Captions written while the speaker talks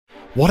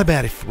What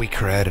about if we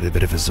created a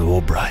bit of a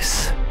Zorb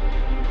race?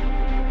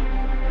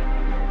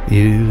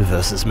 You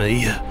versus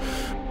me.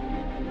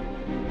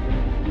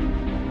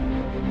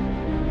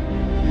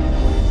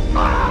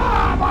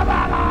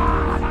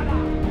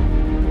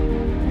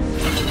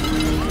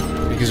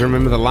 Because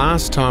remember the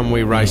last time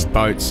we raced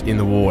boats in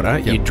the water,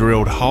 you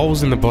drilled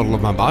holes in the bottom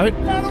of my boat.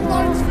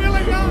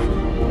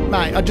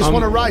 Mate, I just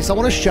want to race. I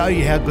want to show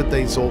you how good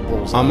these Zorb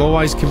balls are. I'm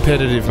always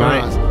competitive,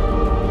 mate.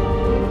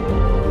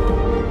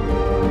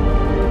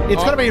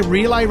 It's got to be a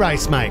relay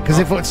race, mate, because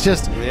if it's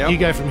just you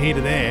go from here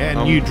to there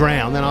and you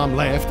drown, then I'm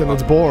left and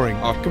it's boring.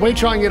 Can we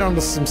try and get onto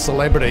some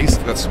celebrities?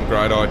 Got some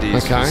great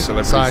ideas for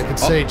celebrities. So you can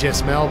see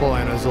Jess Melville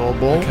and a Zorb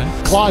ball.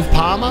 Okay. Clive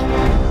Palmer.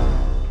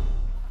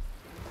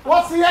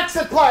 What's the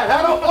exit plan?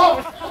 How do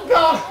oh,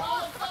 God.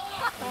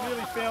 I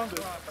nearly found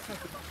it.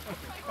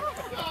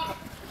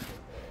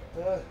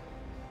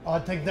 I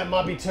think that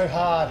might be too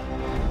hard.